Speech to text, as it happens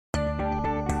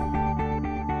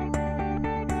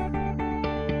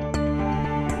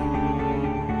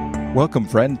Welcome,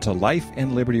 friend, to Life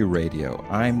and Liberty Radio.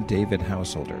 I'm David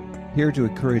Householder, here to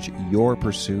encourage your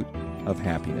pursuit of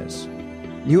happiness.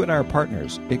 You and I are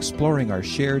partners, exploring our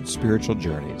shared spiritual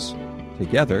journeys.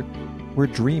 Together, we're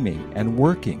dreaming and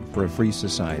working for a free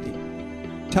society.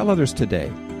 Tell others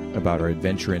today about our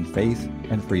adventure in faith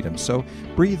and freedom. So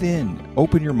breathe in,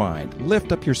 open your mind,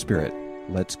 lift up your spirit.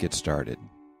 Let's get started.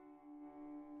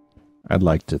 I'd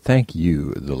like to thank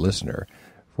you, the listener,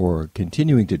 for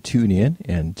continuing to tune in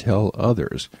and tell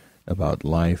others about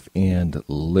Life and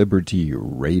Liberty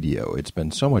Radio. It's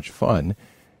been so much fun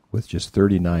with just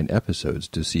 39 episodes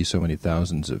to see so many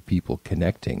thousands of people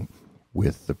connecting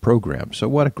with the program. So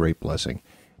what a great blessing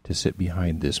to sit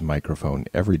behind this microphone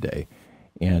every day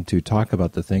and to talk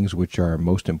about the things which are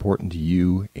most important to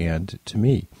you and to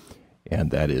me.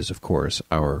 And that is, of course,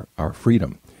 our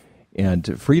freedom.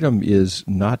 And freedom is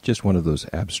not just one of those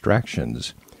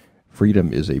abstractions.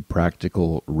 Freedom is a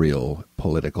practical, real,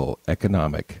 political,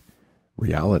 economic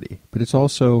reality, but it's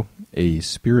also a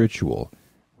spiritual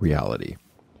reality.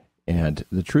 And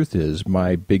the truth is,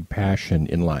 my big passion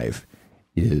in life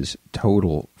is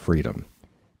total freedom.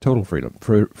 Total freedom.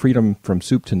 Freedom from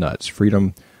soup to nuts.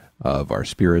 Freedom of our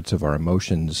spirits, of our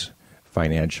emotions,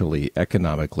 financially,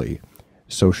 economically,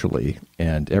 socially,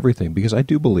 and everything. Because I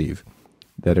do believe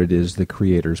that it is the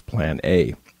Creator's plan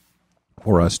A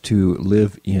for us to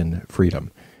live in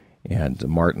freedom. And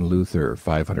Martin Luther,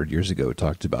 500 years ago,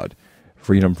 talked about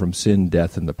freedom from sin,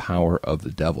 death, and the power of the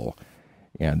devil.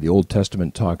 And the Old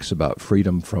Testament talks about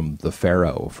freedom from the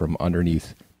Pharaoh, from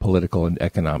underneath political and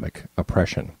economic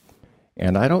oppression.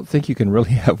 And I don't think you can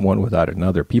really have one without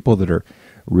another. People that are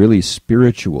really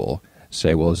spiritual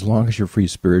say, well, as long as you're free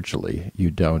spiritually,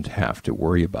 you don't have to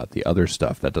worry about the other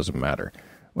stuff. That doesn't matter.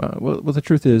 Well, the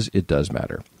truth is, it does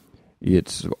matter.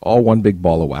 It's all one big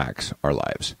ball of wax, our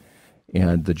lives.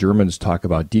 And the Germans talk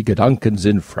about Die Gedanken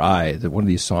sind frei, one of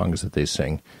these songs that they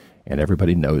sing, and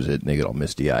everybody knows it, and they get all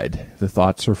misty-eyed. The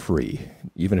thoughts are free.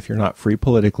 Even if you're not free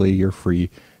politically, you're free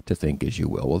to think as you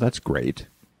will. Well, that's great.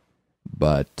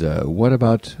 But what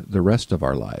about the rest of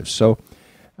our lives? So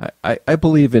I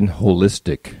believe in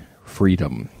holistic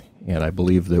freedom, and I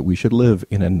believe that we should live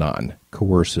in a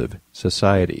non-coercive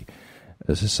society,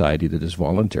 a society that is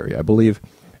voluntary. I believe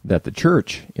that the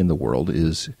church in the world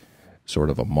is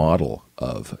sort of a model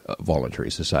of a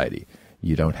voluntary society.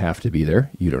 You don't have to be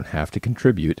there. You don't have to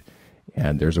contribute.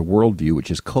 And there's a worldview which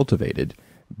is cultivated,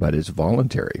 but is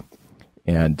voluntary.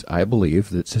 And I believe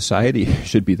that society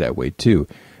should be that way too.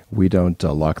 We don't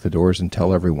lock the doors and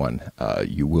tell everyone,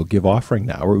 you will give offering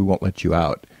now or we won't let you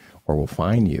out or we'll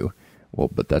fine you. Well,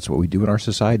 but that's what we do in our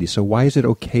society. So why is it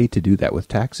okay to do that with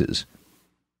taxes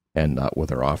and not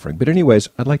with our offering? But anyways,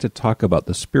 I'd like to talk about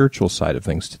the spiritual side of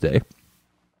things today,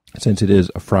 since it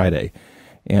is a Friday.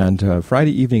 And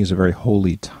Friday evening is a very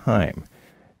holy time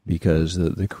because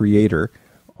the Creator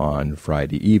on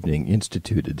Friday evening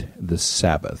instituted the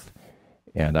Sabbath.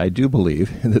 And I do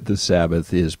believe that the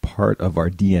Sabbath is part of our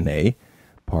DNA,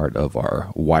 part of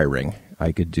our wiring.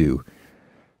 I could do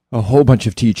a whole bunch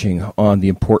of teaching on the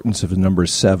importance of the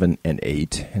numbers 7 and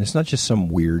 8. And it's not just some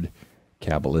weird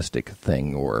Kabbalistic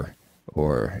thing or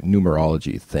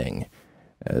numerology thing.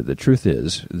 The truth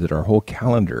is that our whole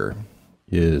calendar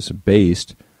is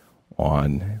based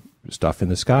on stuff in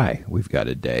the sky. We've got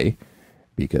a day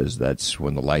because that's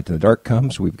when the light and the dark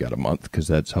comes. We've got a month because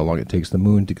that's how long it takes the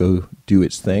moon to go do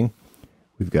its thing.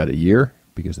 We've got a year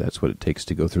because that's what it takes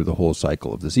to go through the whole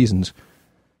cycle of the seasons.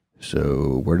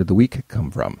 So where did the week come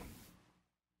from?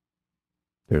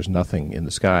 There's nothing in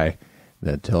the sky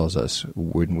that tells us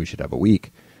when we should have a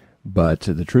week. But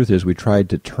the truth is we tried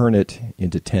to turn it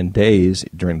into 10 days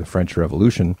during the French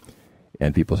Revolution,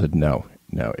 and people said, no,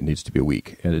 it needs to be a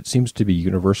week. And it seems to be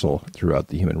universal throughout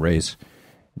the human race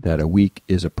that a week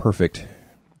is a perfect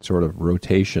sort of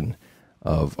rotation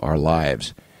of our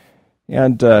lives.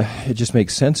 And it just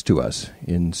makes sense to us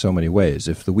in so many ways.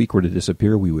 If the week were to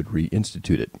disappear, we would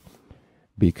reinstitute it,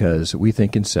 because we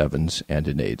think in sevens and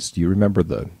in eights. Do you remember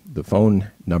the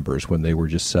phone numbers when they were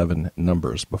just 7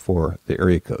 numbers before the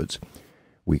area codes?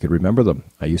 We could remember them.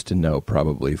 I used to know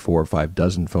probably 4 or 5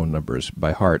 dozen phone numbers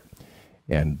by heart,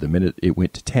 and the minute it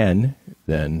went to 10,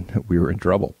 then we were in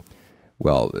trouble.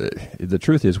 Well, the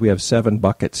truth is we have 7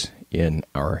 buckets in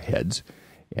our heads,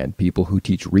 and people who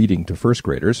teach reading to first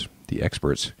graders, the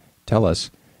experts, tell us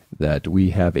that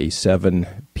we have a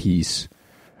 7-piece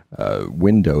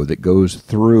window that goes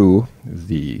through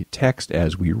the text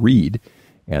as we read,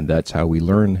 and that's how we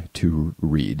learn to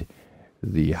read.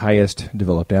 The highest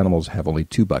developed animals have only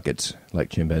 2 buckets. Like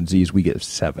chimpanzees, we get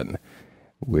 7,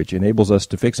 which enables us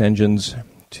to fix engines,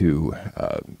 to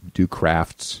do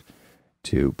crafts,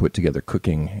 to put together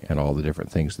cooking and all the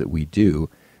different things that we do,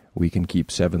 we can keep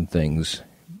 7 things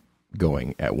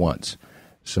going at once.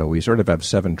 So we sort of have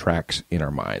 7 tracks in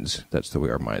our minds. That's the way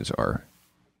our minds are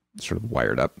sort of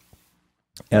wired up.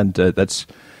 And that's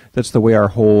the way our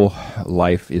whole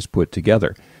life is put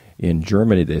together. In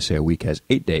Germany, they say a week has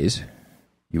 8 days.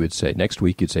 You would say next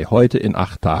week, you'd say heute in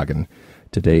 8 Tagen,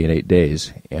 today in 8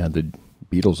 days. And the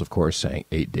Beatles, of course, sang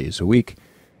 8 days a week.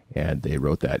 And they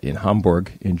wrote that in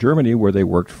Hamburg, in Germany, where they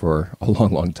worked for a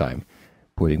long, long time,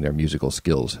 putting their musical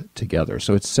skills together.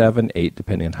 So it's 7, 8,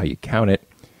 depending on how you count it.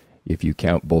 If you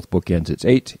count both bookends, it's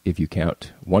 8. If you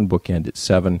count one bookend, it's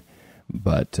 7.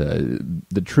 But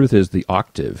the truth is the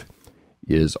octave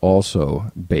is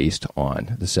also based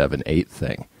on the 7/8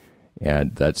 thing.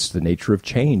 And that's the nature of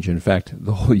change. In fact,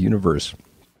 the whole universe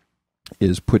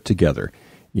is put together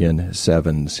in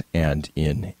 7s and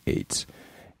in 8s.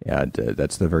 And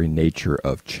that's the very nature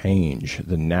of change.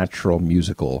 The natural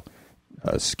musical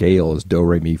scale is do,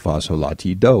 re, mi, fa, sol, la,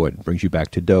 ti, do. It brings you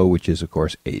back to do, which is, of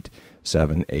course, 8,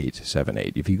 7, 8, 7,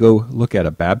 8. If you go look at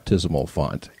a baptismal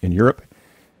font in Europe,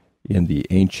 in the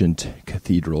ancient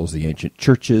cathedrals, the ancient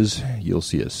churches, you'll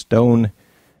see a stone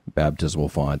baptismal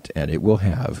font, and it will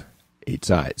have 8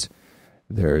 sides.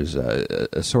 There's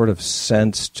a sort of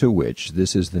sense to which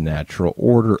this is the natural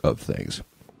order of things.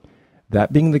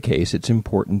 That being the case, it's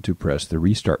important to press the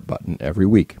restart button every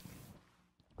week.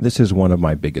 This is one of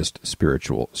my biggest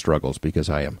spiritual struggles because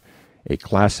I am a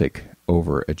classic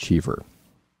overachiever.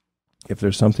 If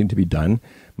there's something to be done,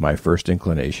 my first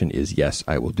inclination is, yes,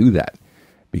 I will do that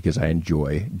because I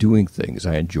enjoy doing things.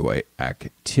 I enjoy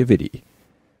activity.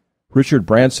 Richard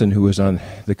Branson, who was on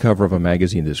the cover of a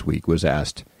magazine this week, was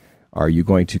asked, are you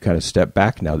going to kind of step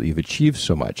back now that you've achieved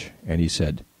so much? And he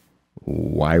said,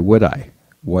 why would I?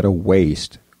 What a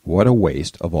waste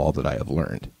of all that I have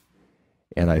learned.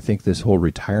 And I think this whole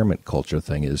retirement culture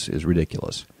thing is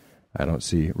ridiculous. I don't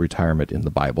see retirement in the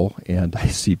Bible, and I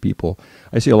see a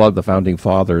lot of the founding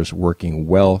fathers working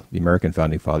well, the American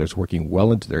founding fathers working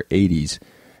well into their 80s,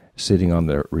 sitting on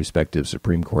the respective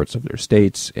Supreme Courts of their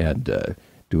states and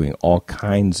doing all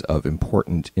kinds of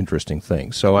important, interesting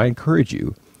things. So I encourage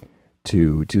you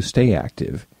to stay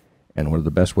active. And one of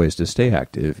the best ways to stay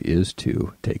active is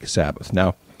to take a Sabbath.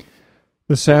 Now,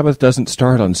 the Sabbath doesn't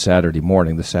start on Saturday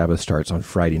morning. The Sabbath starts on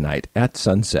Friday night at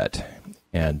sunset.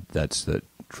 And that's the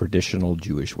traditional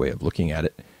Jewish way of looking at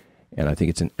it. And I think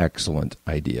it's an excellent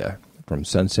idea from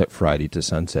sunset Friday to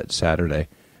sunset Saturday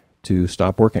to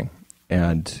stop working.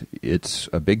 And it's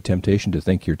a big temptation to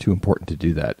think you're too important to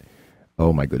do that.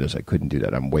 Oh my goodness, I couldn't do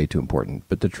that. I'm way too important.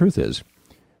 But the truth is,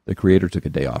 the Creator took a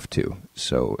day off too.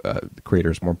 So the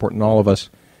Creator is more important than all of us,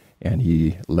 and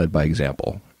He led by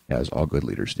example, as all good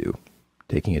leaders do,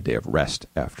 taking a day of rest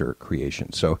after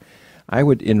creation. So I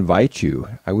would invite you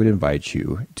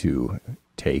to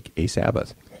take a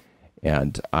Sabbath.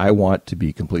 And I want to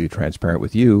be completely transparent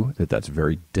with you that that's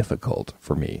very difficult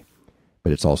for me,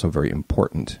 but it's also very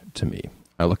important to me.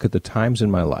 I look at the times in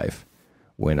my life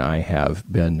when I have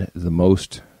been the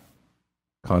most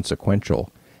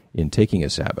consequential in taking a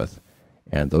Sabbath,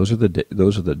 and those are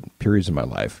the periods in my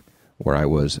life where I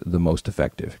was the most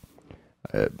effective.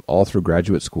 All through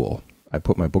graduate school, I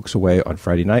put my books away on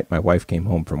Friday night. My wife came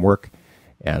home from work,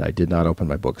 and I did not open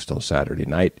my books till Saturday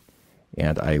night,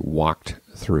 and I walked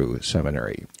through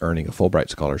seminary, earning a Fulbright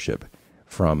scholarship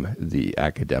from the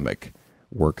academic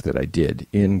work that I did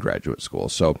in graduate school.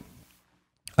 So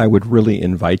I would really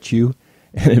invite you,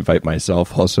 and invite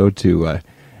myself also, to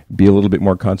be a little bit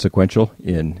more consequential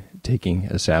in taking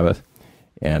a Sabbath,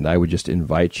 and I would just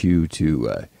invite you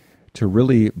to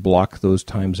really block those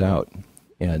times out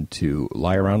and to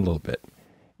lie around a little bit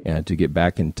and to get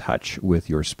back in touch with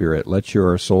your spirit. Let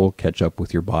your soul catch up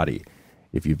with your body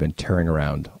if you've been tearing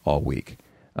around all week.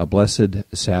 A blessed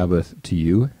Sabbath to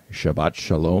you. Shabbat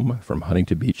Shalom from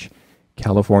Huntington Beach,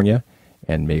 California,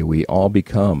 and may we all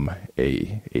become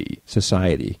a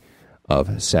society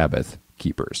of Sabbath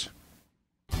keepers.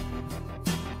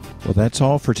 Well, that's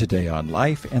all for today on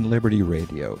Life and Liberty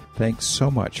Radio. Thanks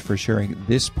so much for sharing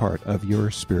this part of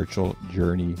your spiritual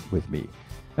journey with me.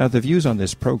 Now, the views on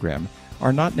this program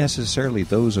are not necessarily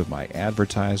those of my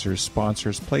advertisers,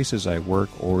 sponsors, places I work,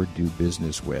 or do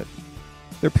business with.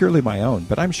 They're purely my own,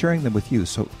 but I'm sharing them with you,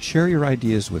 so share your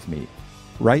ideas with me.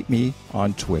 Write me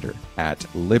on Twitter at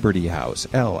Liberty House,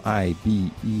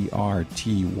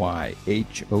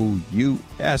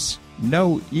 LIBERTYHOUS,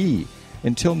 no E.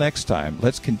 Until next time,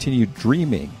 let's continue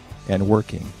dreaming and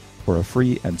working for a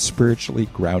free and spiritually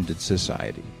grounded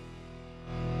society.